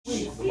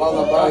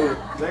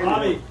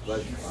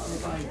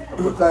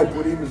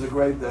Purim is a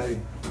great day.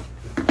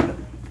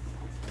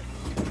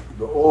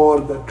 The or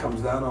that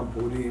comes down on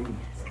Purim,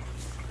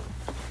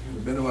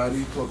 the Ben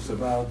Ari talks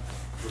about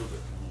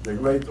the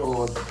great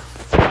or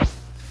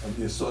of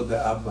Yesod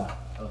Abba.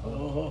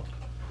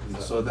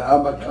 So the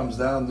Abba comes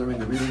down during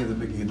the reading of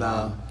the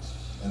Megillah,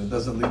 and it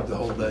doesn't leave the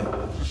whole day.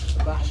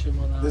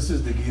 This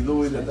is the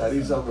Gilui that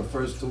Arizal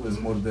refers to as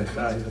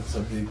Mordechai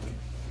HaTzadik.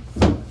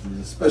 There's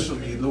a special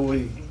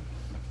Gilui,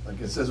 like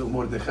it says,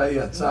 Mordechai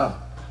Yatzah.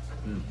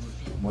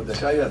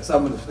 Mordechai Yatzah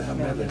Melefnei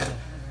HaMelech.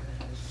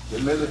 The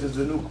Melech is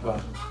the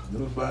Nukba. The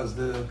Nukba is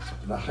the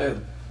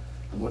Lacher.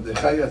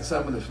 Mordechai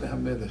Yatzah Melefnei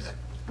HaMelech.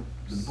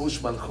 The Bush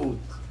Malchut.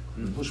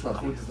 The Bush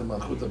Malchut is the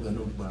Malchut of the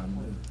Nukba.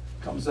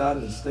 Comes out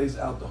and stays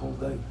out the whole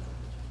day.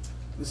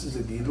 This is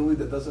a Gilui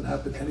that doesn't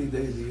happen any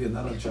day of the year,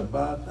 not on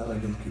Shabbat, not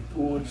on Yom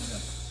Kippur,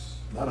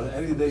 not on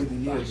any day of the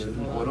year. The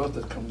Orot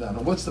that come down.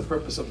 And what's the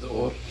purpose of the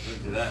Or?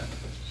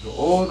 The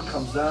Or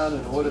comes down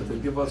in order to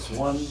give us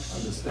one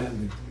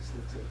understanding.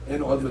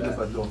 In Od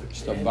Medebadot.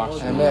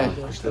 Amen.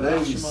 Today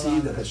we see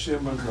that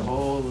Hashem runs the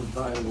whole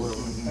entire world.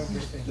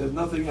 There's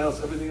nothing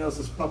else. Everything else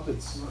is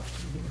puppets.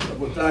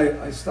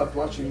 I stopped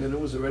watching the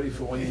news already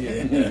for 1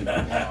 year.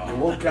 You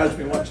won't catch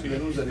me watching the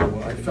news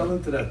anymore. I fell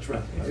into that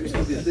trap. I used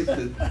to be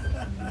addicted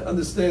to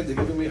understand. They're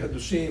giving me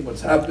Hadushim,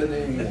 what's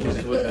happening, what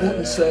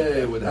Putin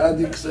say, what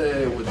Hadik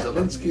say, what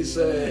Zelensky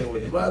say,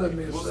 what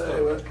Vladimir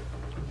say.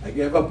 I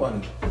gave up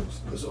on it.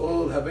 It was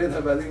all Haved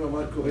Havalim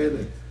Amar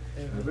Kohelet.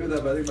 Haved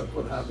Havalim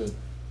Akol Haved.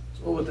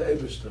 It's all what the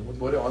Eibishter, what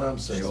Borei Olam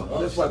says.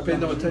 That's why I pay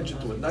no attention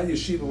to it. Not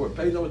Yeshiva, we're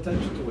paying no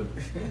attention to it.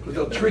 Because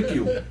they'll trick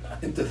you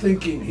into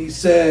thinking he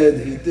said,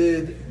 he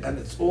did, and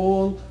it's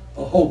all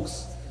a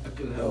hoax.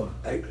 No,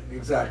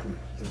 exactly.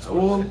 It's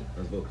all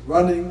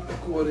running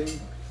according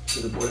to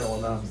the Borei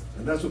Olam.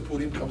 And that's what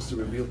Purim comes to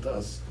reveal to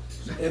us.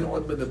 In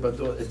Od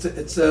Medebadot.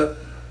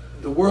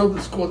 The world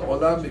is called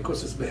Olam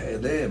because it's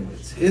Be'elem,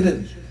 it's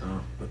hidden.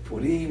 But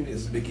Purim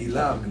is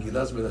Megillah.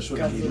 Megillah is Melashon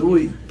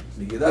Gilui.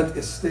 Megillat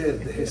Esther,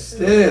 the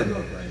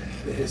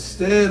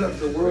Hester of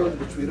the world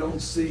which we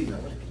don't see.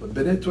 But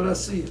Bnei Torah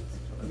see it.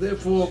 And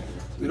therefore,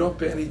 we don't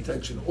pay any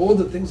attention. All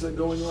the things that are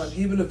going on,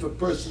 even if a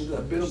person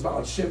has been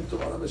Baal Shem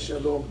Tov Alav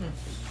Shalom,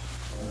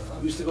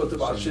 we used to go to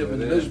Baal Shem in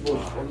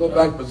Nishbush. We'll go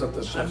back to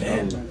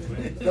Hashem.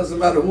 It doesn't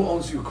matter who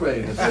owns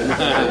Ukraine. If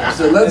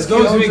Zelensky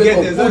owns it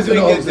or Putin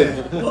owns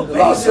it. The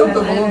Baal Shem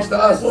Tov belongs to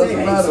us. It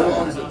doesn't matter who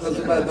owns it. It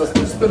doesn't matter. It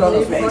doesn't spit on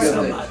us when we get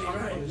there.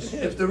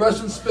 If the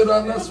Russians spit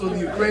on us or the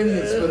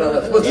Ukrainians spit on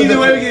us. Either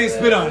way we're getting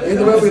spit on.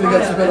 Either way we're going to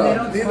get spit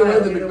on. Either way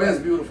the Mikveh is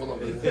beautiful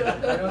over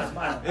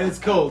here. And it's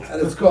cold.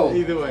 And it's cold.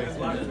 Either way.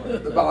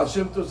 The Baal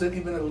Shem Tov said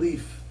even a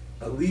leaf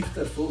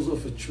that falls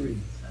off a tree.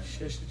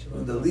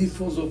 When the leaf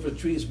falls off a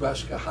tree, it's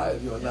Bashkahai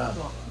Yonah.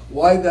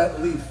 Why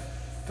that leaf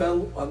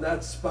fell on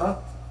that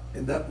spot,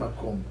 in that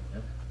makom.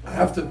 I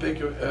have to make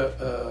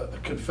a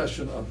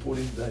confession on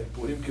Purim Day.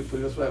 Purim Kippur,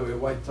 that's why I wear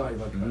white tie.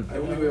 I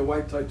only wear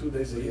white tie 2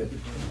 days a year.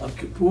 On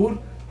Kippur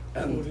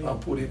and on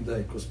Purim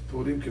Day, because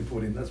Purim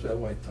Kippurim, that's why I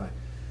wear white tie.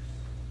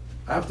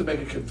 I have to make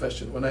a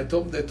confession. When they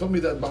told me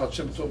that Baal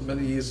Shem Tov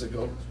many years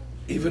ago,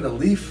 even a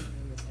leaf,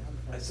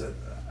 I said,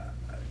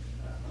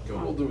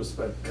 with all due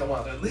respect, come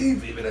on, a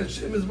leaf, even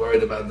Hashem is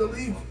worried about the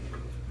leaf.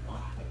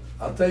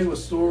 I'll tell you a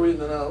story and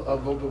then I'll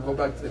go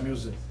back to the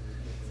music.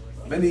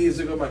 Many years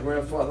ago, my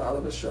grandfather,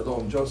 Alav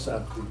Shalom, Joe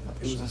Safti,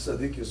 he was a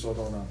Sadiq Yesod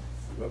Olam.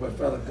 Rabbi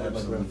Falak died,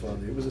 my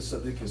grandfather. He was a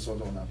Sadiq Yesod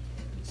Olam.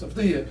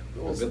 Safti,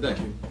 good day.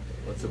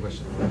 What's the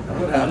question?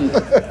 What happened?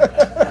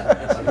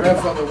 My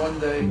grandfather, one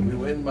day, we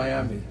were in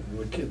Miami. We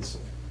were kids.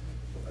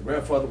 My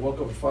grandfather woke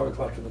up at 5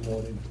 o'clock in the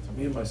morning,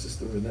 me and my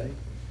sister Renee,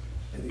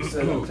 and he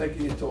said, I'm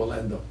taking you to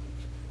Orlando.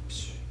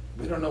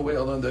 We don't know where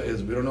Orlando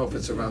is. We don't know if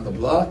it's around the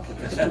block, if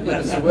it's 2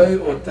 minutes away,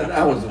 or 10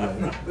 hours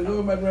away. We go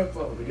with my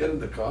grandfather. We get in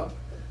the car.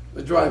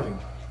 We're driving.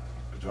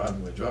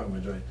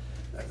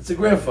 It's a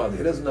grandfather.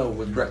 He doesn't know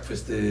what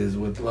breakfast is,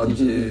 what lunch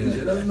is.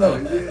 He doesn't know.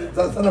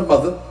 That's not a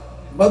mother.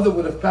 Mother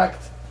would have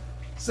packed.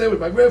 Say with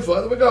my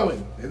grandfather, we're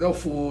going. No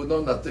food,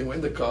 no nothing. We're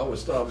in the car. We're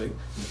starving.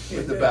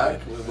 We're in the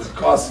back. We're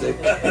car sick.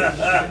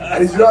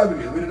 And he's driving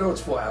it. We didn't know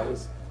it's 4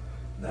 hours.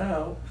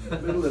 Now, in the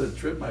middle of the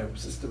trip, my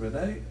sister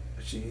Renee,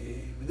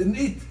 we didn't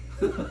eat.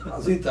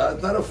 Azita,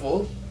 it's not a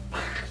fault.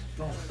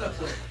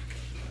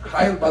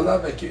 Chayil Bala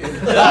Meki'in.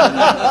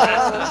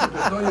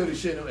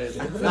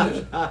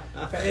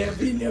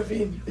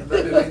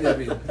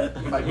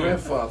 My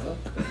grandfather,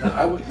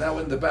 now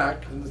in the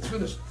back, and it's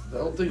finished. The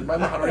whole thing, my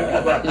maharim in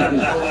the back.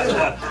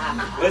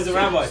 Where's the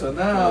rabbi? So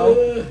now,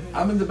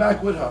 I'm in the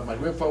back with her. My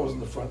grandfather was in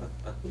the front. How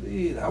are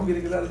we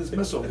going to get out of this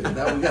mess over here?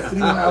 Now we got 3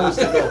 more hours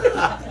to go.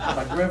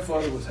 My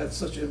grandfather had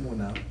such imun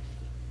now.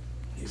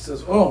 He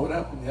says, oh, what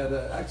happened? You had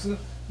an accident?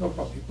 No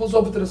problem. He pulls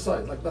over to the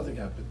side like nothing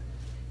happened.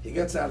 He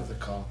gets out of the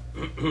car.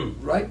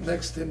 Right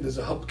next to him, there's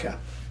a hubcap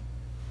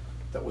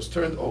that was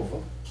turned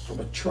over from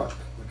a truck,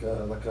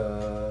 like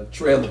a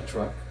trailer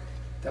truck,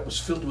 that was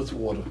filled with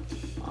water.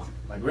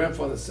 My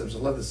grandfather said, there's a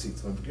leather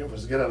seat. My grandfather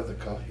says, get out of the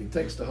car. He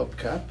takes the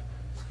hubcap,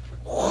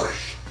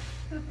 whoosh,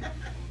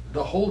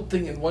 the whole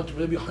thing in one,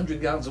 maybe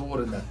 100 gallons of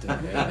water in that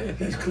thing.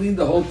 He's cleaned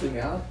the whole thing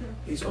out.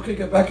 He's okay,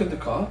 get back in the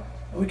car,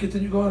 and we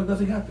continue going, and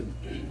nothing happened.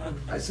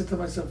 I said to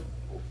myself,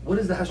 what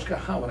is the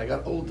hashgacha? When I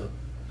got older,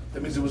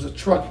 that means there was a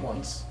truck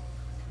once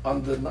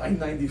on the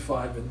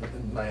 995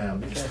 in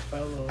Miami.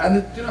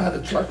 And you know how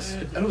the trucks,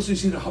 and also you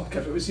see the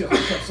hubcap. You see a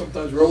hubcap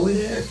sometimes rolling?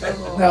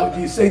 Now, do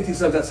you say to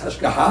yourself, that's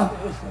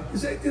hashgacha? You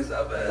say to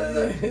yourself,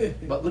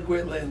 but look where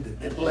it landed.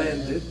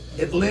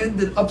 It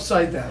landed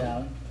upside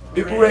down.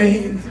 It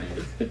rained.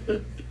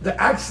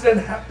 The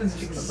accident happens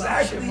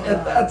exactly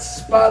at that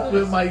spot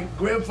where my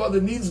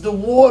grandfather needs the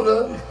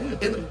water.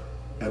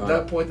 At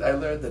that point, I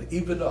learned that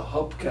even a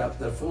hubcap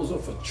that falls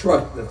off a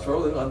truck that's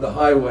rolling on the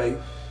highway,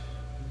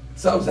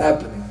 something's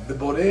happening. The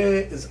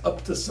Borei is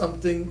up to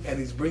something, and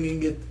he's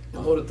bringing it in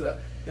order to.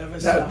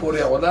 That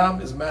Borei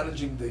Olam is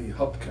managing the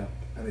hubcap,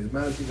 and he's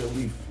managing the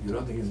leaf. You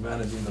don't think he's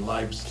managing the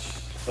lives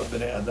of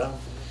Bnei Adam,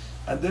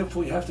 and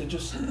therefore you have to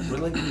just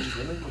relinquish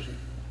it.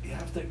 You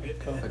have to,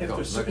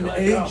 after a certain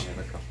age,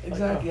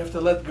 exactly. You have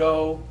to let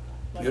go.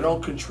 You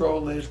don't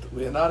control it.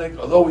 We're not in,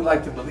 although we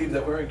like to believe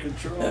that we're in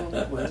control,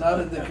 we're not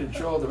in the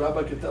control. The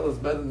rabbi can tell us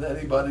better than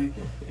anybody.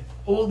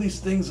 All these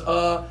things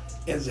are,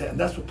 and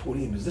that's what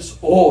Purim is. This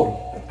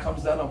or that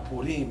comes down on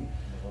Purim,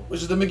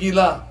 which is the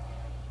Megillah.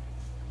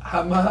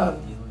 Haman,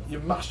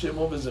 Yimach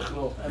Shemo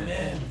v'Zichro.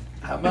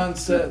 Haman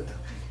said,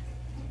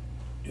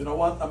 you know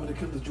what, I'm going to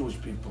kill the Jewish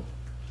people.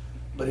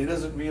 But he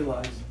doesn't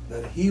realize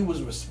that he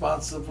was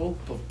responsible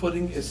for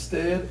putting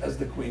Esther as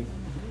the queen.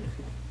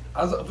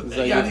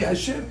 Yani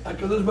Hashem,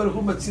 HaKadosh Baruch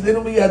Hu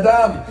Matzilenu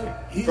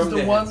Miyadam.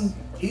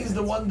 He's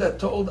the one that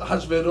told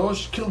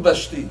Hashverosh, kill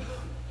Vashti.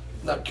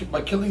 Now,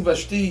 by killing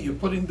Vashti, you're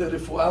putting the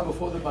refuah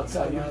before the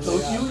matzah. So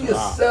you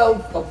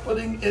yourself are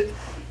putting it.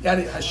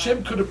 Yani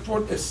Hashem could have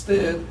brought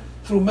Esther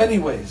through many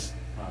ways,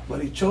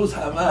 but he chose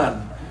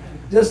Haman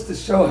just to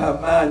show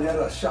Haman,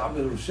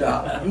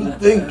 you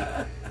think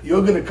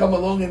you're going to come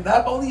along, and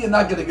not only you're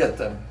not going to get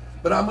them,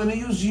 but I'm going to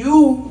use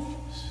you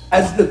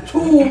as the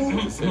tool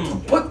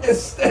to put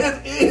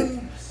Esther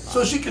in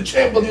so she can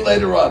chamber you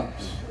later on.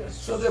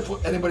 So therefore,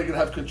 anybody can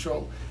have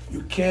control.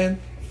 You can't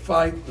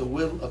fight the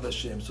will of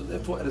Hashem. So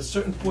therefore, at a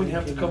certain point, you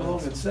have to come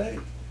along and say,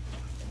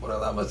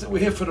 we're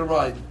here for the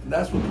ride. And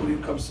that's what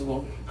Purim comes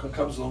along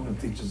and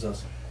teaches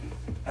us.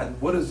 And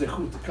what is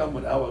zechut to come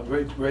with our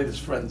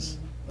greatest friends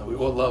that we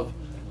all love.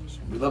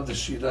 We love the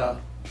Shira.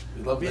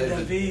 We love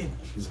David.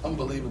 He's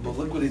unbelievable.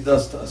 Look what he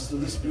does to us, to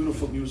this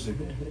beautiful music.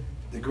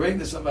 The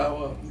greatness of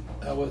our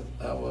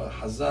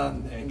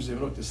Hazan,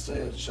 to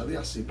say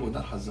Shaliach Sibur,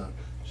 not Hazan,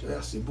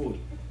 Shaliach Sibur.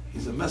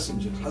 He's a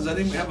messenger.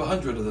 Hazanim, we have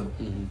 100 of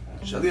them.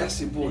 Shaliach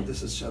Sibur,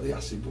 this is Shaliach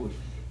Sibur.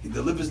 He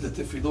delivers the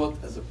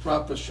tefillot as a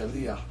proper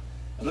Shaliach.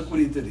 And look what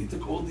he did. He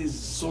took all these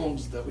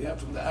songs that we have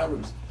from the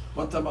Arabs.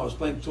 One time I was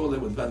playing Tole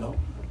with Benno,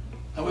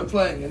 and we're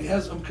playing, and he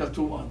has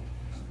Kaltum on.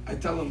 I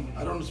tell him,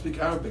 I don't speak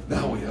Arabic,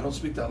 Nahawi, I don't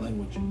speak that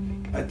language.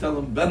 I tell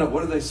him, Benno,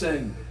 what are they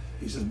saying?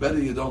 He says, better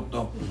you don't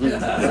know.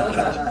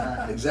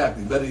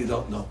 Exactly, better you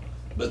don't know.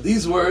 But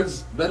these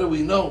words, better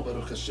we know,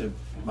 Baruch Hashem.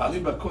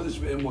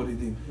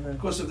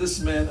 Because of this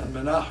man, and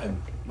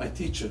Menachem, my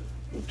teacher,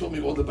 who taught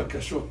me all the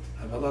bakashot.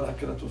 I have a lot of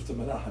hakarat to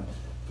Menachem.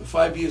 For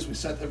 5 years, we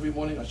sat every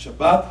morning on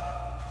Shabbat,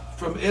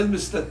 from El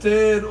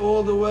Mistater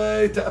all the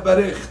way to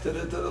Abarech, to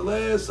the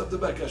last of the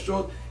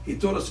bakashot. He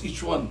taught us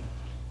each one.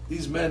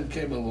 These men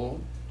came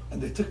along,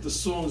 and they took the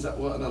songs that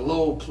were in a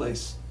low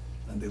place,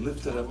 and they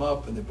lifted them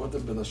up, and they brought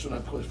them to the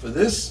Shona Kodesh. For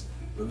this,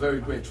 we're very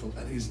grateful.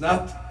 And he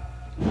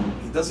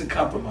doesn't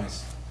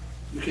compromise.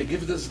 You can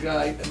give this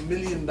guy $1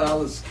 million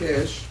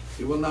cash,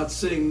 he will not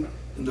sing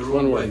in the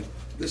wrong way.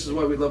 This is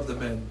why we love the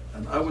man.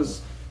 And I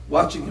was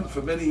watching him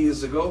for many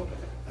years ago,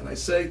 and I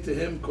say to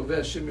him, Koveh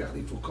Hashem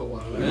Yachlifu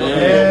Koach.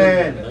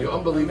 Amen. You're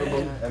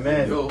unbelievable.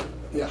 Amen. You're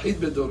Yahid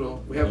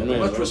Bedoro. We have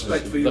much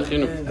respect for you.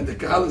 And the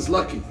Kahal is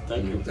lucky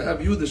to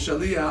have you, the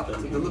Shaliach,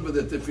 to deliver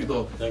the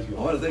tefillot. I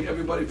want to thank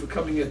everybody for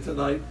coming here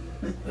tonight.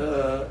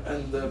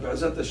 And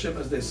B'ezrat Hashem,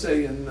 as they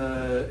say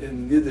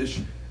in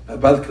Yiddish,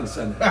 Balkan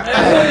Sana.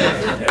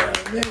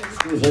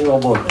 Excuse me,